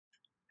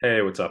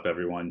Hey, what's up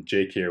everyone?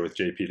 Jake here with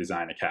JP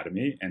Design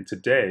Academy, and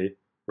today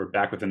we're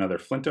back with another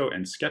Flinto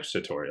and Sketch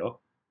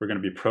tutorial. We're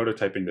going to be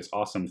prototyping this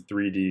awesome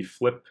 3D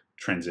flip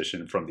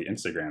transition from the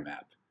Instagram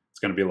app. It's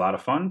going to be a lot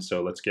of fun,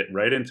 so let's get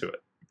right into it.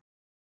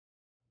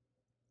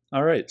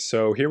 All right,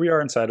 so here we are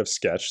inside of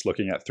Sketch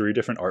looking at three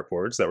different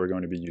artboards that we're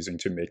going to be using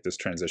to make this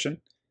transition.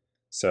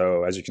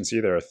 So as you can see,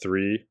 there are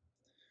three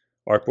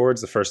artboards,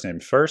 the first name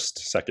first,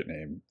 second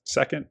name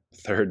second,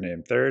 third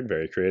name third.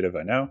 Very creative,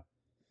 I know.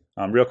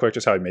 Real quick,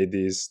 just how I made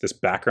these. This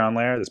background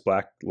layer, this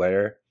black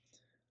layer,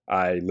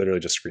 I literally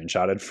just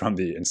screenshotted from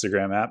the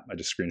Instagram app. I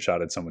just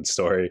screenshotted someone's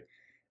story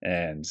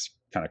and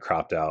kind of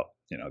cropped out,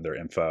 their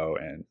info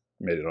and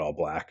made it all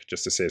black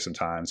just to save some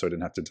time, so I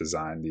didn't have to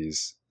design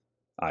these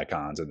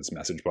icons and this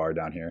message bar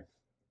down here.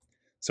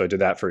 So I did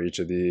that for each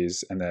of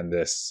these, and then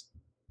this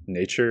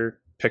nature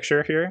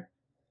picture here.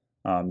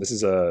 This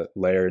is a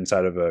layer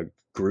inside of a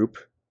group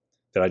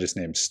that I just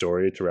named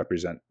story to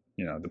represent,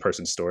 the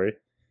person's story.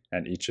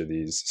 And each of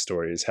these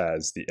stories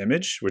has the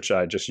image, which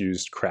I just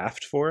used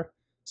craft for.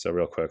 So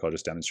real quick, I'll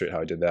just demonstrate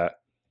how I did that.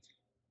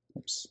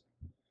 Oops.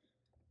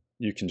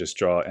 You can just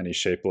draw any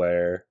shape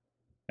layer,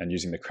 and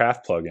using the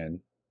craft plugin,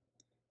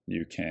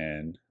 you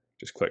can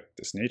just click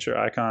this nature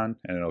icon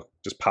and it'll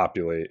just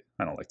populate.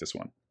 I don't like this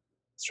one.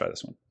 Let's try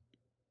this one.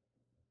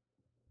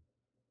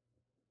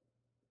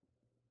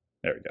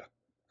 There we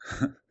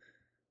go.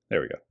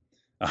 There we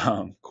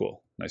go.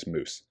 Cool, nice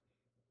moose.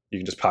 You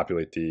can just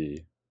populate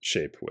the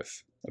shape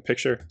with a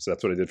picture. So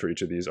that's what I did for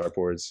each of these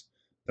artboards.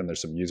 Then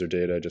there's some user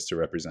data just to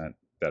represent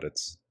that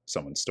it's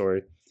someone's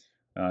story.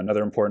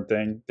 Another important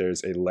thing,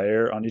 there's a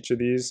layer on each of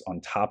these on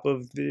top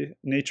of the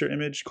nature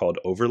image called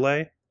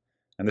overlay.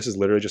 And this is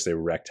literally just a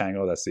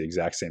rectangle that's the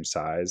exact same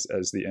size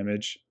as the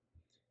image.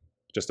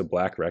 Just a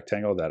black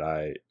rectangle that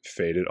I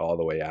faded all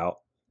the way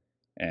out.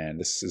 And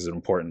this is an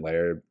important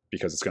layer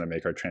because it's going to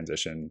make our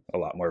transition a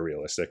lot more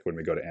realistic when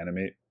we go to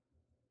animate.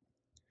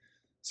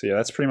 So yeah,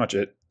 that's pretty much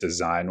it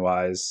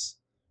design-wise.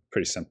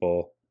 Pretty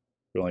simple.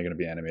 We're only going to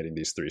be animating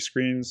these three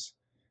screens,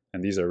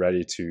 and these are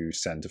ready to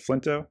send to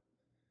Flinto.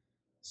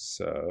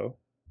 So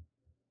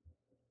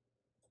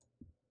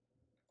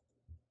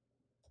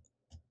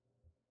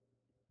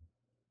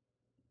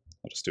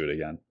I'll just do it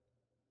again.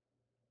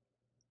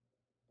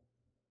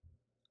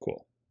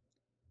 Cool.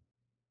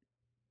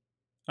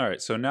 All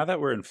right, so now that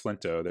we're in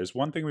Flinto, there's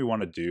one thing we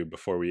want to do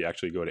before we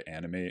actually go to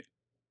animate,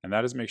 and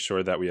that is make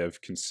sure that we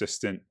have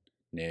consistent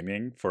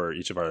naming for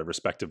each of our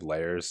respective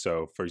layers.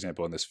 So for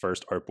example, in this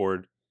first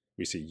artboard,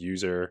 we see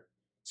user.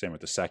 Same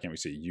with the second, we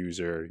see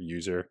user,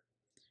 user,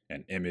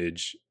 and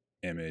image,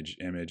 image,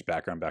 image,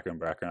 background, background,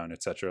 background,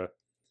 etc.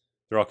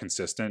 They're all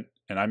consistent,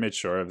 and I made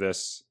sure of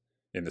this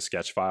in the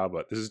sketch file,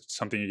 but this is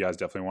something you guys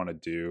definitely want to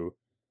do,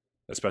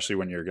 especially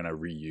when you're going to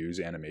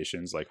reuse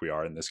animations like we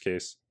are in this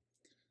case.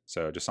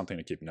 So just something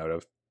to keep note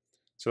of.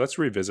 So let's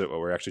revisit what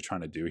we're actually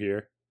trying to do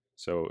here.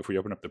 So if we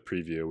open up the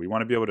preview, we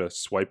want to be able to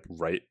swipe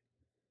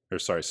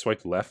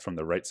left from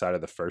the right side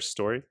of the first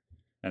story.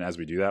 And as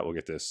we do that, we'll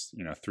get this,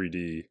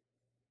 3D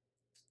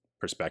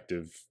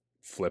perspective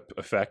flip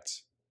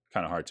effect.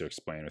 Kind of hard to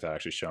explain without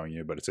actually showing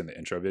you, but it's in the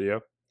intro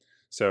video.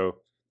 So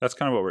that's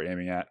kind of what we're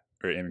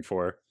aiming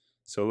for.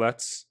 So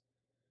let's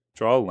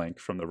draw a link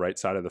from the right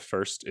side of the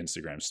first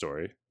Instagram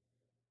story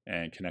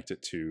and connect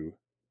it to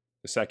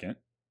the second.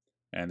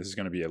 And this is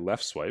going to be a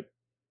left swipe.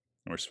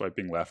 And we're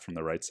swiping left from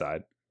the right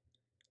side.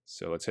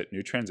 So let's hit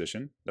new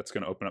transition. That's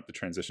going to open up the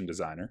transition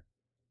designer.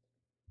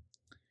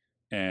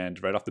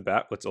 And right off the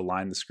bat, let's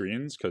align the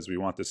screens because we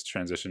want this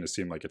transition to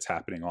seem like it's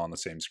happening all on the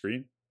same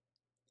screen.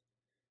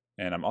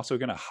 And I'm also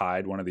going to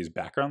hide one of these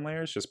background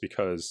layers just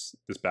because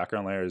this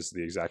background layer is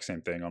the exact same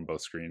thing on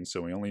both screens.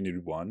 So we only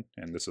need one,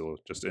 and this will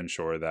just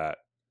ensure that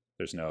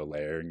there's no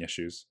layering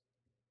issues.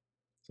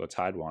 So let's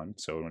hide one.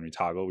 So when we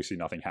toggle, we see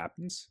nothing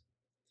happens.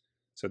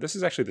 So this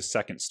is actually the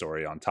second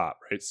story on top,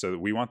 right? So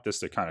we want this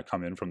to kind of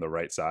come in from the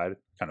right side,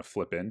 kind of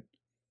flip in.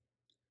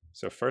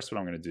 So first what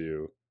I'm going to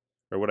do,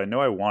 or what I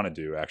know I want to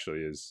do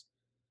actually, is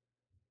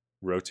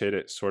rotate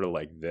it sort of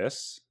like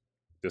this.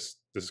 This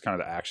is kind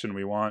of the action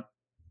we want.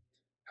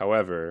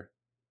 However,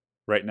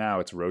 right now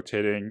it's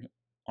rotating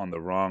on the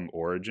wrong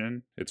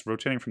origin. It's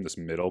rotating from this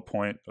middle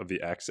point of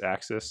the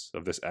x-axis,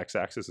 of this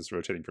x-axis. It's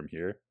rotating from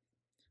here.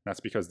 That's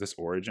because this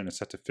origin is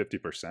set to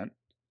 50%.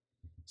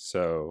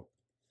 So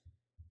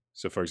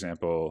for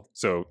example,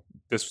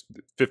 this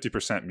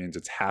 50% means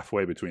it's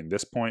halfway between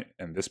this point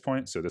and this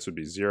point. So this would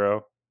be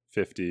 0,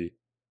 50,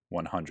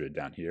 100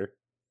 down here.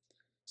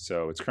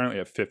 So it's currently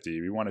at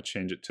 50. We want to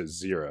change it to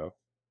 0,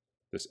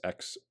 this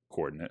x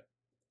coordinate.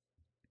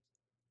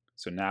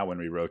 So now when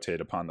we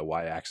rotate upon the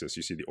y-axis,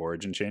 you see the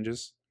origin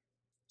changes.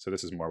 So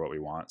this is more what we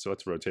want. So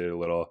let's rotate it a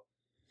little.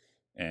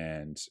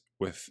 And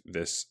with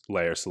this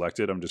layer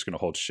selected, I'm just going to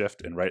hold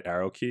shift and right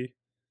arrow key.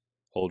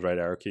 Hold right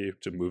arrow key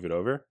to move it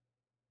over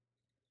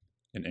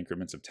in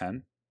increments of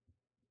 10.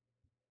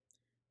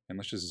 And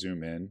let's just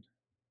zoom in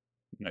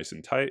nice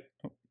and tight.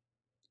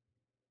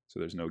 So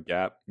there's no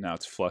gap. Now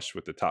it's flush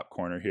with the top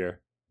corner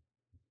here.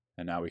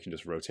 And now we can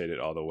just rotate it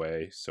all the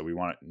way. So we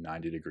want it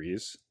 90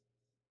 degrees.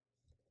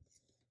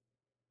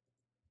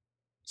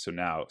 So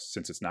now,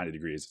 since it's 90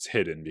 degrees, it's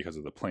hidden because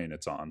of the plane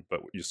it's on. But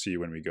you see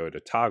when we go to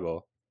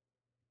toggle,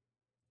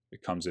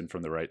 it comes in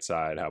from the right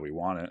side how we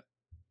want it.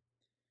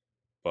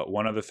 But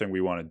one other thing we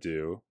want to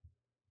do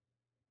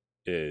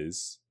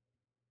is,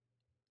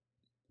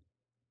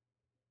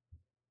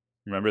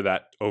 remember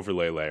that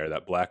overlay layer,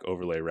 that black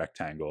overlay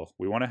rectangle?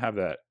 We want to have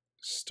that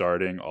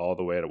starting all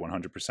the way at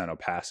 100%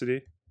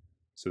 opacity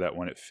so that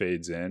when it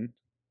fades in,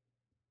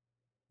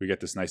 we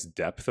get this nice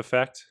depth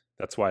effect.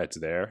 That's why it's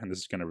there. And this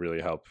is going to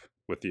really help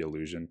with the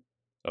illusion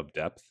of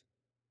depth.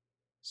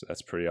 So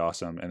that's pretty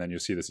awesome. And then you'll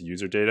see this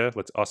user data.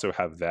 Let's also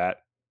have that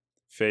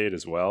fade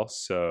as well.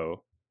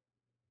 So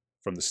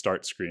from the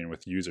start screen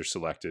with user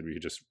selected, we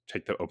could just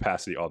take the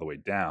opacity all the way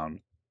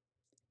down.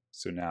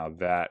 So now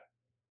that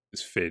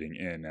is fading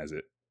in as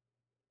it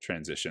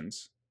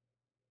transitions.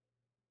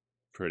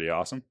 Pretty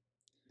awesome.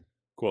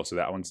 Cool, so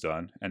that one's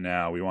done. And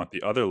now we want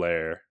the other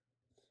layer,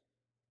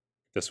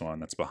 this one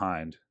that's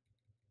behind.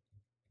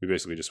 We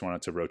basically just want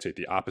it to rotate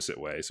the opposite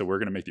way. So we're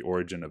going to make the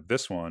origin of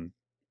this one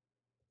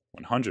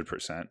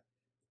 100%.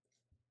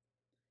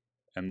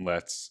 And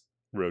let's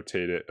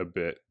rotate it a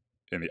bit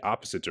in the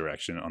opposite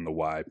direction on the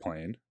Y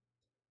plane.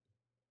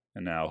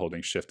 And now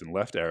holding shift and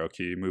left arrow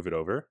key, move it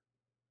over.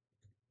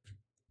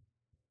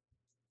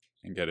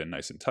 And get it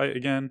nice and tight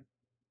again.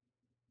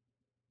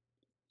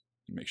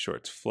 Make sure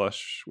it's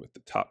flush with the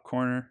top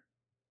corner.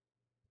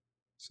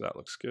 So that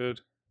looks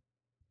good.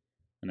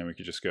 And then we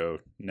could just go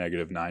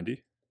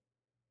 -90.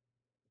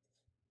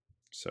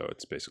 So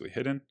it's basically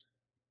hidden.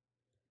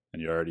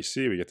 And you already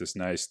see we get this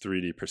nice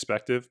 3D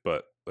perspective,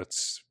 but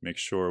let's make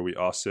sure we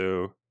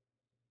also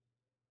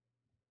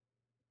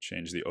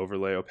change the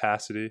overlay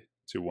opacity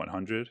to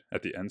 100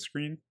 at the end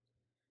screen.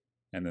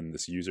 And then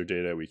this user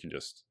data, we can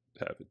just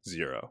have it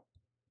 0.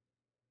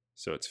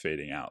 So it's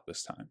fading out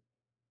this time.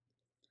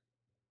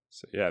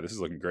 So yeah, this is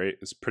looking great.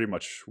 It's pretty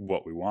much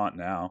what we want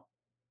now.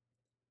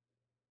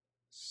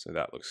 So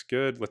that looks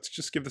good. Let's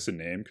just give this a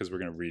name because we're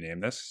going to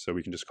rename this. So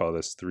we can just call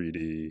this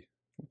 3D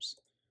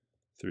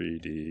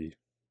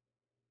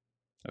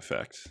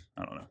effect.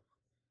 I don't know.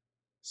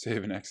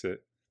 Save and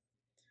exit.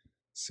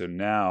 So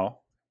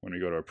now when we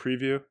go to our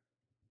preview,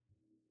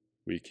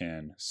 we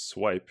can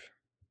swipe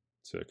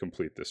to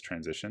complete this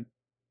transition.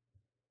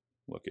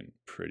 Looking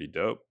pretty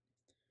dope.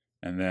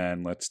 And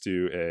then let's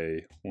do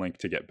a link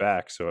to get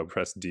back. So I'll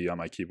press D on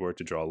my keyboard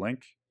to draw a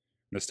link.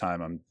 This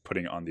time I'm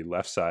putting it on the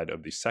left side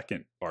of the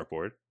second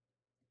artboard.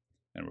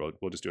 And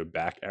we'll just do a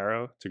back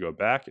arrow to go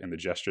back. And the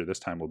gesture this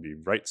time will be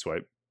right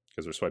swipe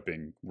because we're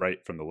swiping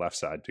right from the left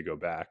side to go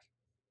back.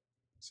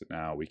 So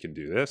now we can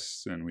do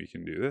this and we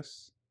can do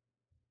this.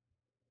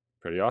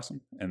 Pretty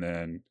awesome. And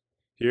then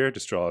here,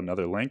 just draw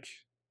another link.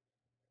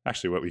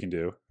 Actually, what we can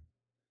do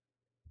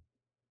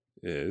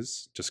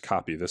is just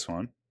copy this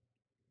one,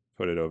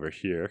 put it over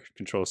here,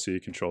 Control C,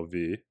 Control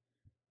V,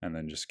 and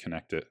then just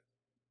connect it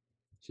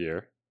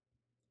here.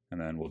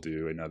 And then we'll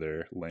do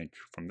another link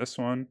from this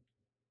one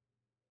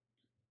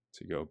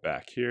to go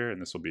back here, and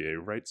this will be a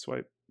right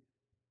swipe.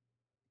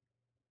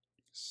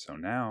 So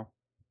now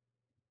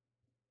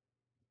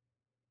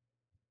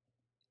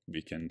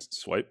we can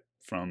swipe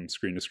from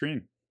screen to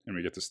screen, and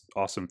we get this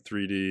awesome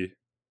 3D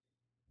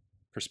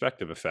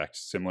perspective effect,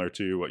 similar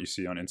to what you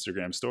see on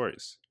Instagram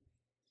stories.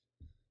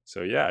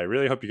 So yeah, I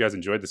really hope you guys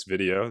enjoyed this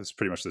video. This is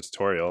pretty much the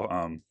tutorial.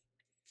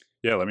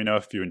 Yeah, let me know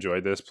if you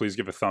enjoyed this. Please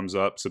give a thumbs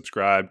up,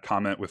 subscribe,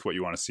 comment with what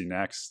you want to see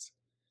next.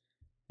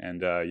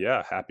 And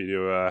yeah, happy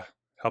to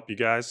help you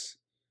guys.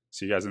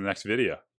 See you guys in the next video.